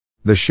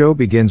The show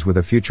begins with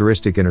a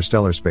futuristic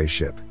interstellar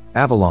spaceship,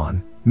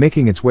 Avalon,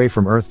 making its way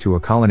from Earth to a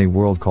colony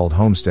world called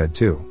Homestead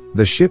 2.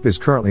 The ship is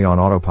currently on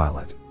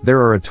autopilot. There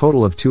are a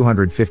total of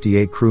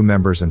 258 crew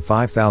members and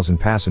 5,000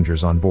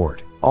 passengers on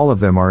board. All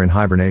of them are in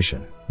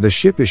hibernation. The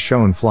ship is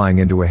shown flying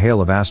into a hail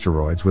of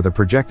asteroids with a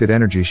projected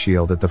energy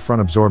shield at the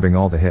front absorbing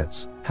all the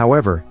hits.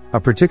 However, a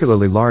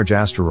particularly large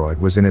asteroid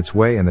was in its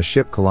way and the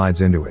ship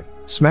collides into it,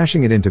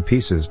 smashing it into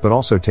pieces but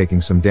also taking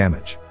some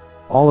damage.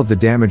 All of the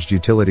damaged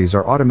utilities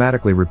are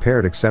automatically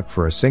repaired except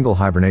for a single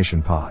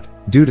hibernation pod.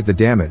 Due to the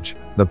damage,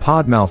 the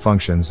pod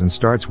malfunctions and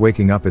starts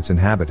waking up its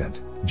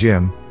inhabitant,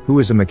 Jim, who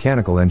is a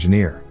mechanical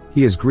engineer.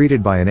 He is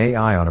greeted by an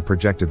AI on a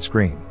projected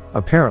screen.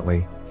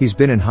 Apparently, he's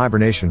been in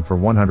hibernation for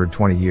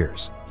 120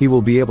 years. He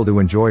will be able to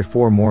enjoy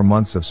 4 more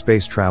months of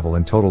space travel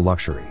in total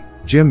luxury.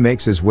 Jim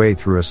makes his way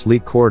through a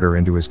sleek corridor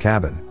into his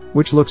cabin,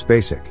 which looks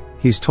basic.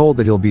 He's told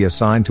that he'll be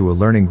assigned to a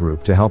learning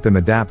group to help him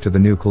adapt to the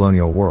new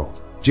colonial world.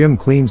 Jim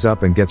cleans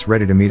up and gets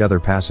ready to meet other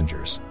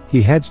passengers.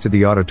 He heads to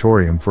the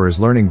auditorium for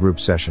his learning group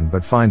session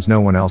but finds no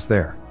one else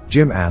there.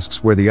 Jim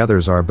asks where the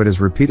others are but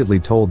is repeatedly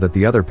told that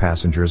the other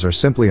passengers are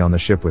simply on the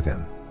ship with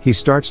him. He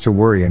starts to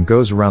worry and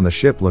goes around the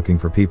ship looking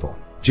for people.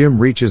 Jim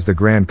reaches the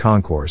grand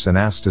concourse and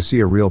asks to see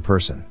a real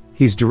person.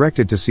 He's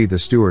directed to see the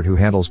steward who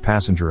handles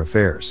passenger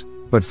affairs,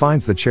 but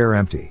finds the chair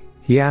empty.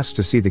 He asks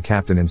to see the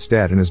captain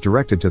instead and is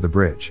directed to the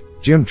bridge.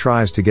 Jim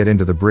tries to get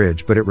into the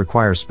bridge but it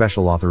requires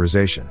special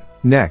authorization.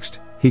 Next,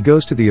 he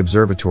goes to the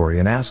observatory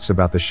and asks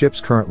about the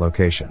ship's current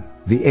location.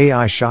 The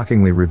AI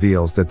shockingly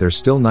reveals that they're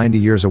still 90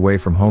 years away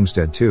from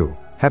Homestead 2,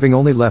 having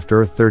only left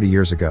Earth 30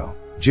 years ago.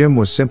 Jim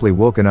was simply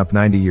woken up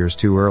 90 years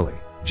too early.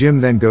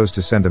 Jim then goes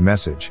to send a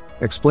message,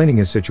 explaining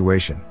his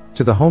situation,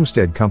 to the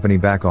Homestead company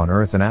back on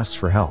Earth and asks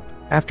for help.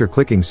 After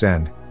clicking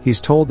send, he's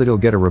told that he'll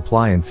get a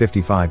reply in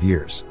 55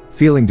 years.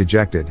 Feeling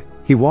dejected,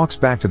 he walks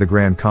back to the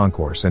grand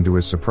concourse and to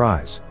his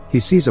surprise, he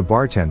sees a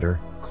bartender,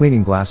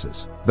 cleaning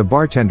glasses. The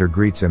bartender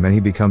greets him and he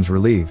becomes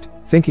relieved,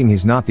 thinking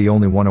he's not the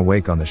only one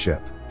awake on the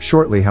ship.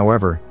 Shortly,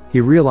 however,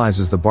 he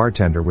realizes the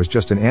bartender was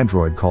just an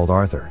android called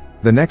Arthur.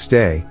 The next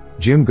day,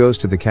 Jim goes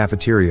to the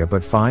cafeteria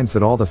but finds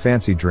that all the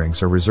fancy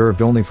drinks are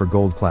reserved only for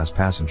gold-class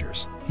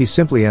passengers. He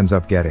simply ends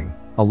up getting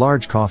a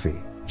large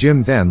coffee.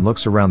 Jim then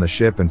looks around the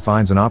ship and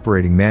finds an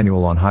operating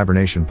manual on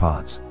hibernation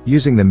pods.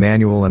 Using the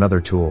manual and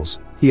other tools,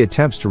 he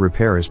attempts to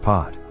repair his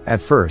pod.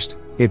 At first,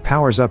 it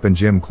powers up and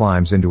Jim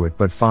climbs into it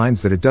but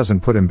finds that it doesn't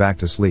put him back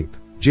to sleep.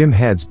 Jim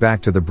heads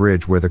back to the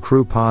bridge where the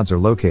crew pods are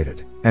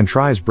located, and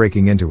tries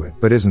breaking into it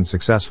but isn't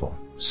successful.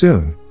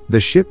 Soon, the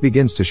ship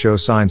begins to show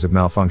signs of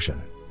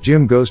malfunction.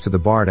 Jim goes to the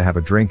bar to have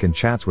a drink and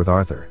chats with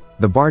Arthur.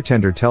 The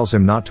bartender tells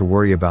him not to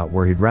worry about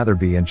where he'd rather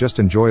be and just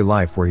enjoy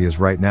life where he is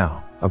right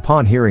now.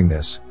 Upon hearing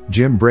this,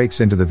 Jim breaks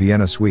into the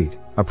Vienna suite,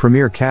 a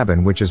premier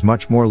cabin which is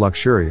much more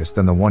luxurious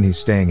than the one he's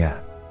staying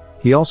at.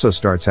 He also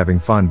starts having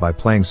fun by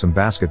playing some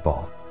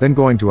basketball, then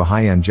going to a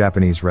high-end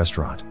Japanese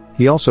restaurant.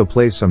 He also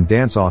plays some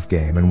dance-off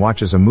game and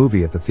watches a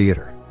movie at the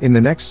theater. In the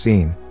next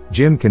scene,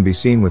 Jim can be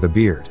seen with a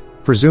beard.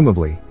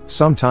 Presumably,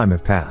 some time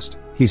have passed.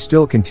 He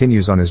still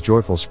continues on his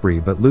joyful spree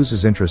but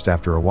loses interest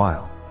after a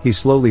while. He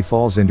slowly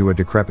falls into a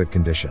decrepit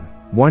condition.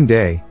 One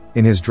day,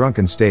 in his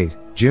drunken state,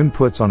 Jim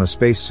puts on a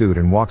space suit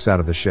and walks out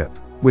of the ship.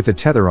 With a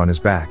tether on his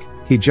back,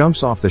 he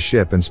jumps off the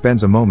ship and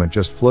spends a moment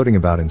just floating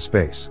about in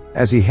space.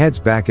 As he heads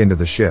back into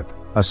the ship,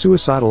 a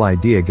suicidal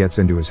idea gets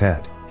into his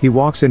head. He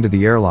walks into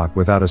the airlock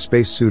without a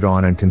space suit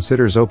on and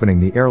considers opening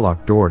the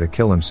airlock door to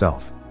kill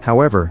himself.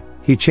 However,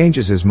 he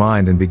changes his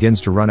mind and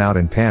begins to run out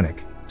in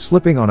panic,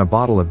 slipping on a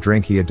bottle of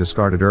drink he had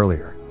discarded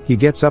earlier. He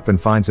gets up and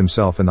finds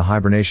himself in the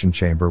hibernation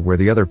chamber where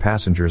the other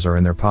passengers are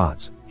in their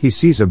pods. He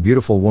sees a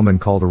beautiful woman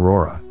called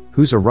Aurora,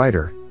 who's a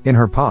writer, in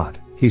her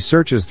pod. He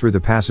searches through the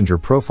passenger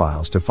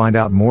profiles to find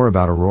out more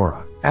about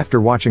Aurora.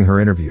 After watching her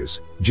interviews,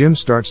 Jim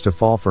starts to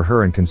fall for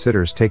her and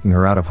considers taking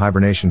her out of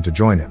hibernation to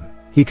join him.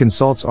 He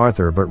consults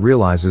Arthur but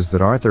realizes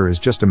that Arthur is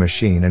just a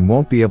machine and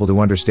won't be able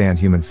to understand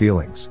human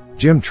feelings.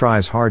 Jim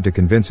tries hard to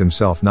convince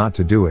himself not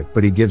to do it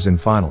but he gives in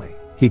finally.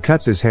 He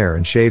cuts his hair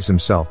and shaves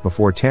himself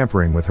before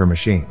tampering with her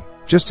machine.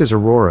 Just as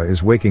Aurora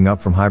is waking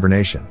up from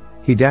hibernation,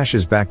 he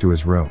dashes back to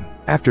his room.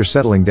 After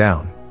settling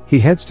down, he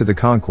heads to the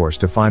concourse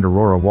to find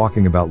Aurora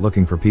walking about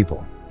looking for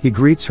people. He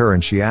greets her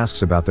and she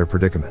asks about their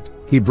predicament.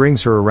 He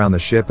brings her around the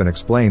ship and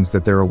explains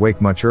that they're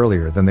awake much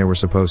earlier than they were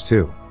supposed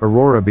to.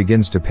 Aurora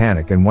begins to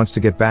panic and wants to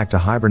get back to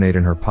hibernate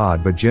in her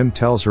pod but Jim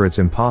tells her it's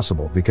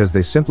impossible because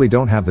they simply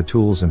don't have the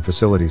tools and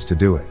facilities to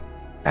do it.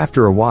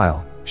 After a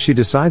while, she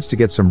decides to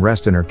get some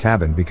rest in her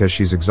cabin because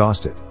she's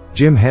exhausted.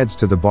 Jim heads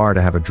to the bar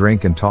to have a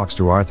drink and talks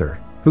to Arthur,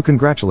 who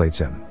congratulates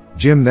him.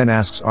 Jim then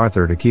asks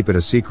Arthur to keep it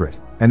a secret,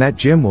 and that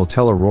Jim will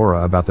tell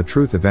Aurora about the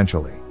truth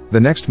eventually. The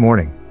next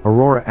morning,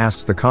 Aurora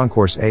asks the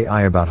concourse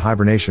AI about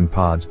hibernation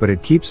pods but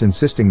it keeps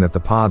insisting that the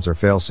pods are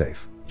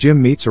failsafe.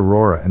 Jim meets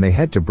Aurora and they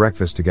head to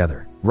breakfast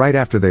together. Right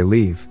after they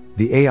leave,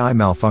 the AI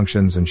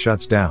malfunctions and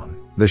shuts down.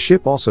 The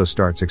ship also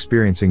starts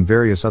experiencing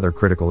various other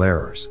critical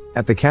errors.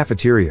 At the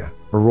cafeteria,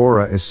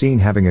 Aurora is seen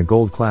having a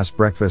gold-class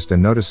breakfast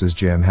and notices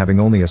Jim having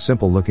only a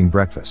simple-looking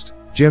breakfast.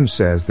 Jim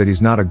says that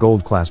he's not a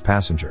gold-class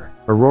passenger.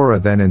 Aurora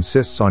then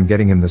insists on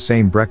getting him the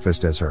same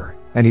breakfast as her,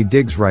 and he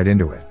digs right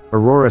into it.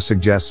 Aurora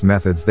suggests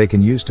methods they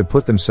can use to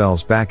put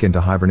themselves back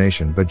into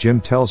hibernation, but Jim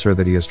tells her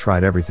that he has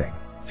tried everything.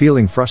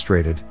 Feeling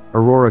frustrated,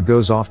 Aurora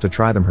goes off to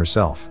try them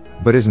herself,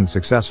 but isn't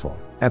successful.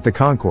 At the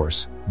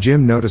concourse,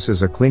 Jim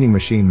notices a cleaning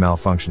machine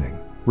malfunctioning,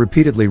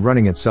 repeatedly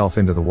running itself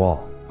into the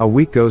wall. A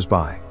week goes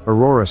by.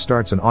 Aurora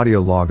starts an audio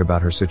log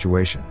about her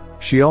situation.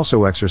 She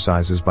also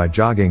exercises by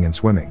jogging and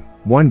swimming.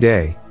 One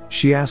day,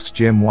 she asks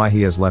Jim why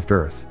he has left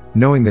Earth,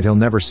 knowing that he'll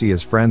never see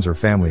his friends or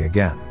family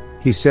again.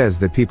 He says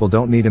that people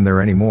don't need him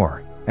there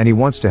anymore, and he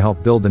wants to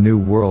help build the new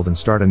world and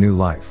start a new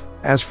life.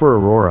 As for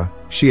Aurora,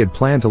 she had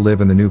planned to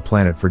live in the new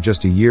planet for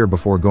just a year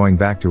before going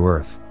back to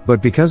Earth,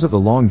 but because of the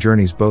long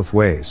journeys both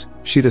ways,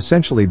 she'd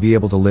essentially be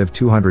able to live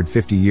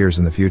 250 years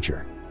in the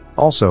future.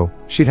 Also,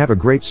 she'd have a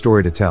great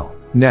story to tell.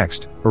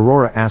 Next,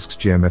 Aurora asks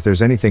Jim if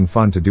there's anything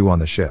fun to do on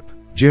the ship.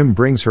 Jim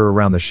brings her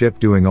around the ship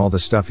doing all the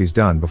stuff he's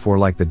done before,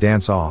 like the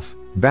dance-off,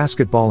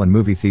 basketball and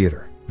movie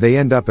theater. They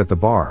end up at the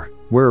bar,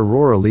 where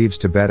Aurora leaves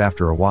to bed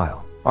after a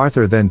while.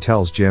 Arthur then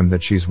tells Jim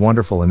that she's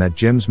wonderful and that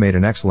Jim's made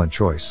an excellent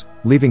choice,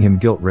 leaving him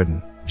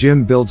guilt-ridden.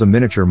 Jim builds a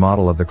miniature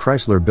model of the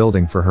Chrysler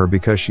building for her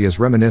because she has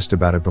reminisced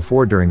about it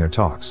before during their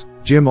talks.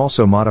 Jim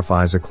also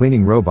modifies a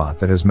cleaning robot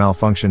that has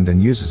malfunctioned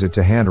and uses it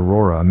to hand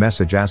Aurora a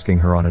message asking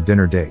her on a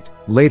dinner date.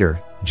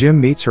 Later, Jim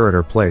meets her at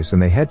her place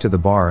and they head to the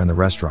bar and the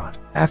restaurant.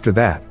 After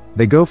that,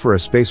 they go for a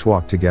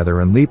spacewalk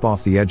together and leap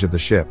off the edge of the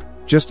ship,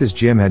 just as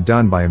Jim had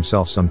done by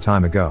himself some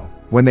time ago.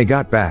 When they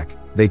got back,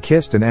 they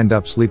kissed and end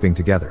up sleeping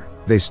together.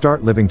 They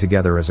start living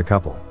together as a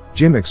couple.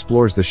 Jim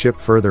explores the ship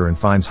further and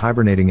finds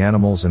hibernating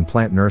animals and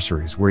plant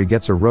nurseries where he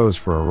gets a rose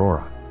for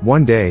Aurora.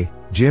 One day,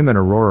 Jim and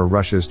Aurora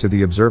rushes to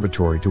the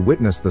observatory to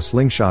witness the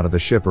slingshot of the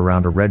ship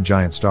around a red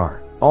giant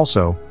star.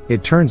 Also,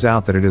 it turns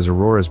out that it is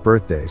Aurora's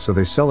birthday, so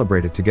they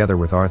celebrate it together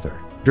with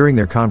Arthur. During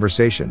their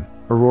conversation,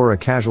 Aurora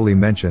casually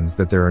mentions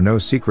that there are no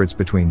secrets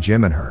between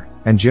Jim and her,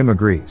 and Jim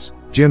agrees.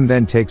 Jim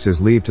then takes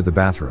his leave to the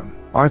bathroom.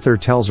 Arthur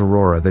tells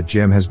Aurora that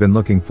Jim has been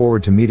looking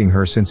forward to meeting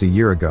her since a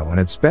year ago and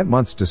had spent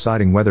months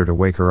deciding whether to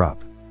wake her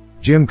up.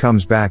 Jim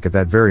comes back at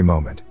that very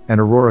moment,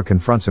 and Aurora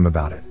confronts him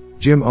about it.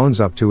 Jim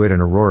owns up to it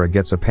and Aurora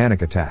gets a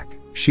panic attack.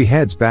 She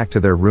heads back to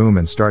their room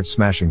and starts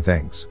smashing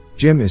things.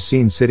 Jim is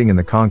seen sitting in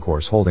the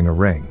concourse holding a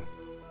ring.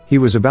 He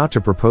was about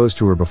to propose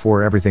to her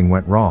before everything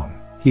went wrong.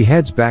 He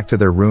heads back to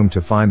their room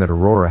to find that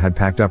Aurora had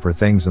packed up her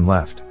things and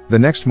left. The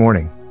next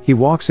morning, he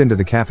walks into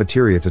the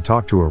cafeteria to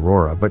talk to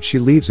Aurora, but she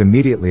leaves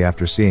immediately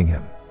after seeing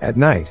him. At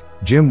night,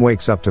 Jim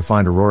wakes up to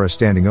find Aurora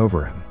standing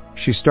over him.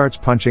 She starts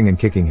punching and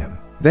kicking him.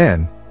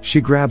 Then, she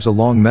grabs a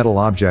long metal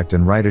object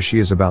and right as she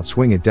is about to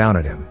swing it down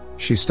at him,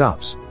 she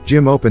stops.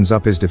 Jim opens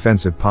up his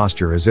defensive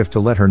posture as if to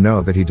let her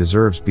know that he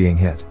deserves being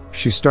hit.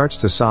 She starts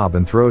to sob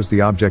and throws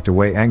the object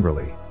away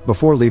angrily,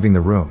 before leaving the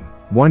room.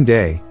 One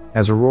day,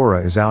 as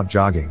Aurora is out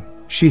jogging,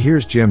 she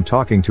hears Jim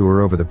talking to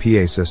her over the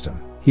PA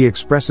system. He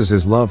expresses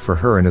his love for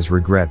her and his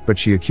regret, but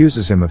she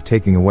accuses him of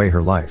taking away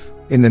her life.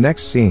 In the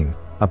next scene,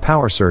 a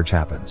power surge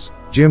happens.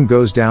 Jim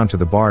goes down to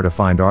the bar to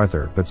find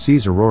Arthur but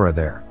sees Aurora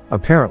there.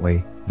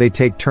 Apparently, they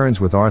take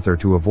turns with Arthur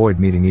to avoid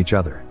meeting each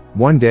other.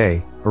 One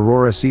day,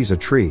 Aurora sees a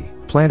tree,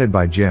 planted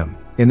by Jim,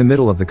 in the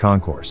middle of the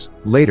concourse.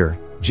 Later,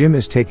 Jim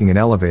is taking an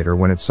elevator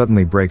when it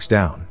suddenly breaks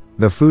down.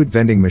 The food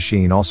vending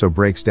machine also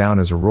breaks down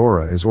as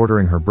Aurora is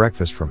ordering her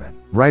breakfast from it.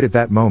 Right at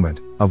that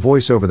moment, a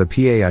voice over the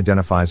PA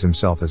identifies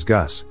himself as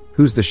Gus,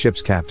 who's the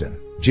ship's captain.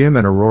 Jim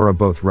and Aurora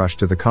both rush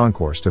to the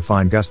concourse to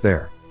find Gus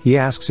there. He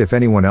asks if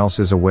anyone else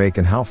is awake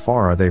and how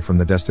far are they from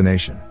the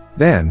destination.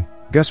 Then,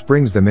 Gus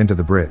brings them into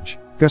the bridge.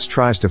 Gus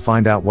tries to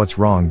find out what's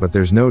wrong, but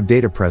there's no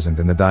data present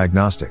in the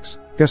diagnostics.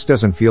 Gus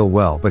doesn't feel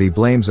well, but he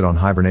blames it on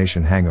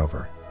hibernation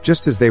hangover.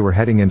 Just as they were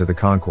heading into the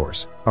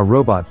concourse, a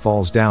robot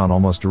falls down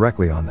almost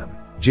directly on them.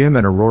 Jim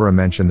and Aurora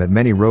mention that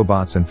many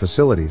robots and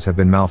facilities have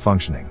been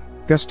malfunctioning.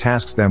 Gus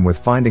tasks them with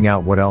finding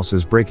out what else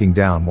is breaking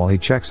down while he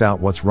checks out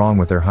what's wrong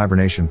with their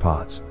hibernation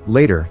pods.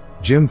 Later,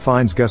 Jim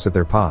finds Gus at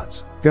their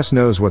pods. Gus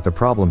knows what the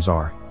problems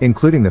are,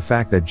 including the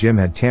fact that Jim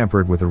had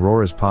tampered with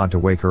Aurora's pod to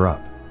wake her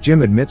up.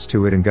 Jim admits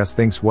to it and Gus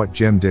thinks what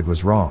Jim did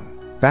was wrong.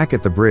 Back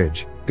at the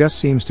bridge, Gus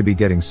seems to be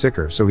getting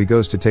sicker, so he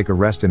goes to take a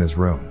rest in his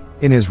room.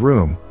 In his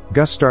room,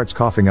 Gus starts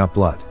coughing up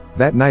blood.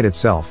 That night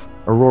itself,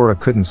 Aurora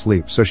couldn't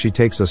sleep, so she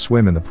takes a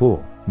swim in the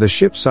pool. The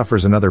ship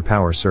suffers another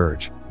power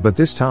surge, but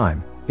this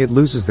time, it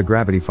loses the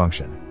gravity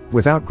function.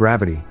 Without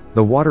gravity,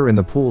 the water in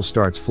the pool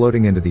starts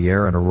floating into the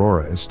air and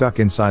Aurora is stuck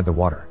inside the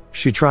water.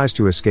 She tries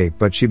to escape,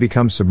 but she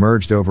becomes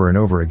submerged over and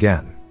over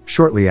again.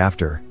 Shortly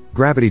after,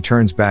 gravity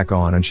turns back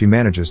on and she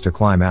manages to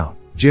climb out.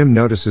 Jim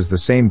notices the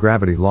same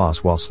gravity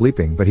loss while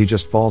sleeping, but he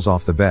just falls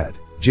off the bed.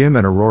 Jim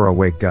and Aurora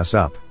wake Gus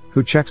up,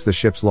 who checks the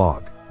ship's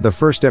log. The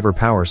first ever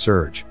power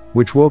surge,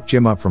 which woke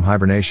Jim up from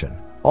hibernation,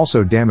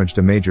 also damaged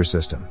a major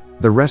system.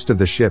 The rest of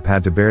the ship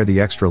had to bear the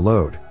extra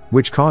load,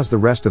 which caused the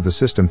rest of the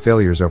system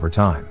failures over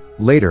time.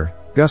 Later,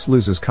 Gus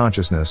loses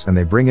consciousness and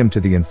they bring him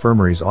to the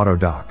infirmary's auto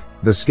dock.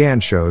 The scan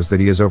shows that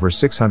he has over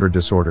 600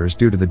 disorders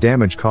due to the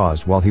damage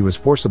caused while he was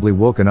forcibly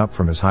woken up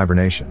from his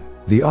hibernation.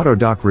 The auto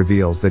doc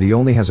reveals that he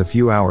only has a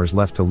few hours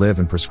left to live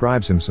and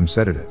prescribes him some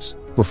sedatives.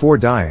 Before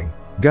dying,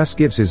 Gus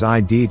gives his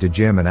ID to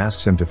Jim and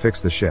asks him to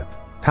fix the ship.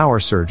 Power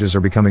surges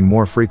are becoming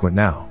more frequent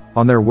now.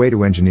 On their way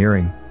to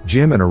engineering,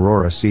 Jim and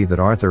Aurora see that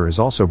Arthur is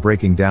also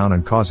breaking down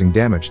and causing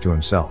damage to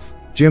himself.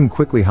 Jim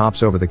quickly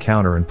hops over the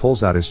counter and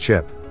pulls out his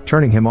chip,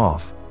 turning him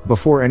off,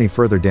 before any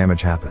further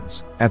damage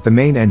happens. At the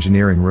main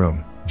engineering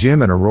room,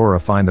 Jim and Aurora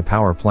find the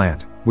power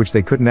plant, which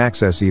they couldn't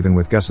access even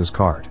with Gus's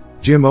card.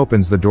 Jim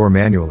opens the door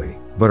manually,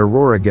 but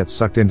Aurora gets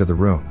sucked into the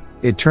room.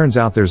 It turns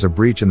out there's a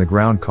breach in the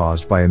ground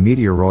caused by a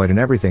meteoroid and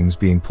everything's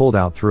being pulled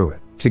out through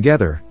it.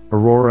 Together,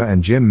 Aurora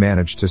and Jim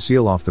manage to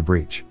seal off the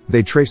breach.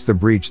 They trace the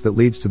breach that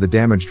leads to the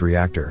damaged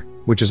reactor,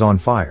 which is on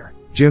fire.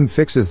 Jim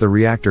fixes the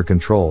reactor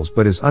controls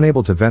but is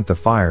unable to vent the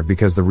fire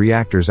because the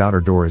reactor's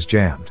outer door is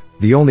jammed.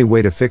 The only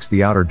way to fix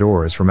the outer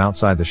door is from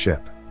outside the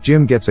ship.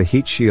 Jim gets a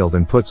heat shield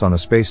and puts on a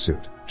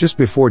spacesuit. Just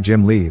before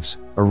Jim leaves,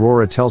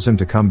 Aurora tells him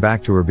to come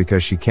back to her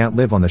because she can't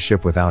live on the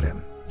ship without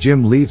him.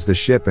 Jim leaves the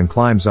ship and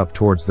climbs up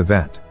towards the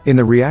vent. In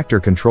the reactor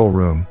control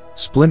room,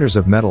 splinters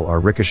of metal are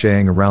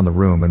ricocheting around the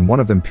room and one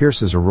of them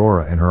pierces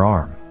Aurora in her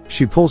arm.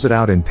 She pulls it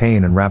out in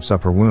pain and wraps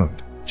up her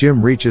wound.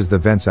 Jim reaches the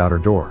vent's outer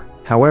door.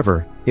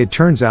 However, it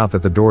turns out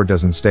that the door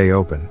doesn't stay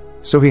open,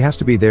 so he has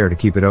to be there to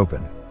keep it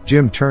open.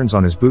 Jim turns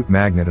on his boot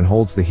magnet and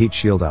holds the heat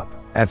shield up.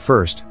 At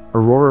first,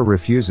 Aurora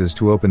refuses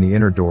to open the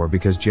inner door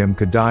because Jim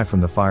could die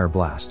from the fire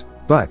blast.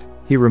 But,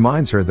 he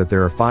reminds her that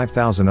there are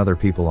 5,000 other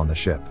people on the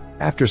ship.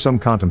 After some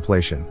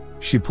contemplation,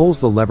 she pulls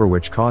the lever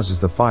which causes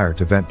the fire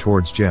to vent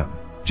towards Jim.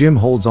 Jim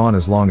holds on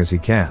as long as he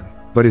can,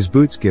 but his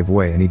boots give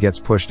way and he gets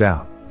pushed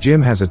out.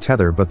 Jim has a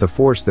tether but the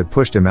force that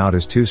pushed him out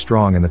is too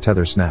strong and the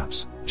tether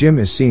snaps. Jim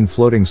is seen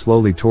floating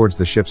slowly towards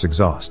the ship's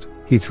exhaust.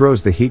 He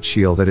throws the heat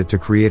shield at it to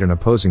create an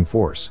opposing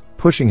force,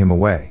 pushing him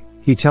away.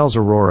 He tells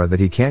Aurora that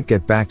he can't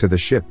get back to the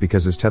ship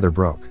because his tether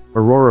broke.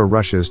 Aurora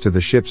rushes to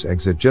the ship's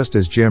exit just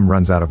as Jim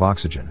runs out of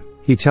oxygen.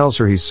 He tells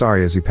her he's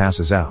sorry as he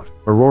passes out.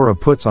 Aurora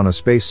puts on a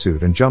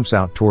spacesuit and jumps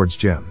out towards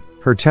Jim.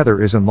 Her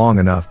tether isn't long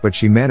enough but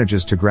she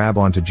manages to grab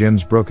onto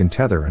Jim's broken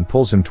tether and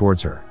pulls him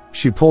towards her.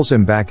 She pulls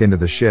him back into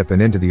the ship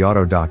and into the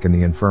autodock in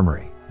the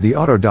infirmary. The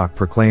autodock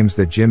proclaims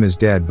that Jim is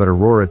dead but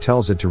Aurora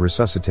tells it to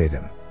resuscitate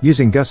him,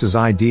 using Gus's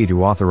ID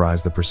to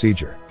authorize the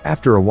procedure.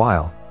 After a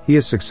while, he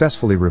is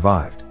successfully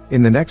revived.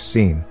 In the next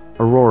scene,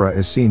 Aurora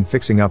is seen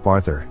fixing up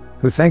Arthur,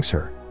 who thanks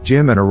her.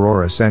 Jim and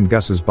Aurora send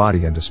Gus's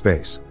body into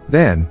space.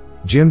 Then,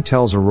 Jim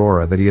tells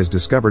Aurora that he has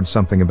discovered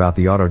something about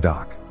the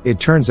autodock. It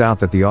turns out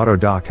that the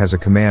autodock has a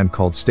command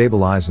called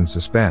stabilize and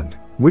suspend,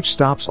 which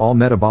stops all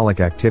metabolic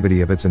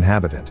activity of its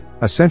inhabitant,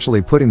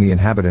 essentially putting the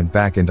inhabitant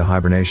back into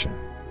hibernation.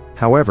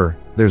 However,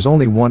 there's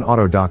only one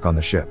autodock on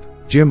the ship.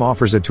 Jim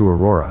offers it to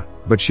Aurora,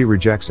 but she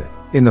rejects it.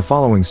 In the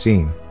following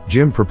scene,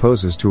 Jim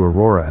proposes to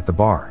Aurora at the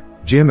bar.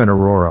 Jim and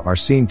Aurora are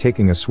seen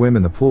taking a swim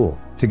in the pool,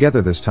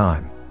 together this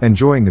time,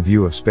 enjoying the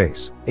view of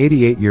space.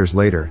 88 years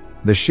later,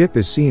 the ship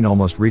is seen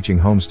almost reaching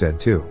Homestead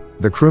 2.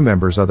 The crew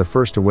members are the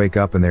first to wake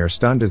up and they are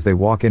stunned as they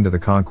walk into the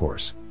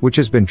concourse, which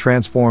has been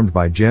transformed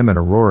by Jim and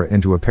Aurora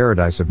into a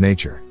paradise of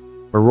nature.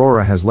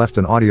 Aurora has left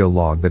an audio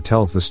log that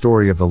tells the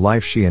story of the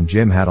life she and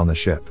Jim had on the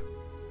ship.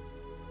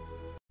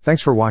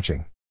 Thanks for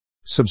watching.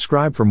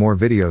 Subscribe for more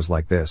videos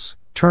like this,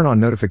 turn on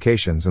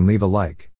notifications and leave a like.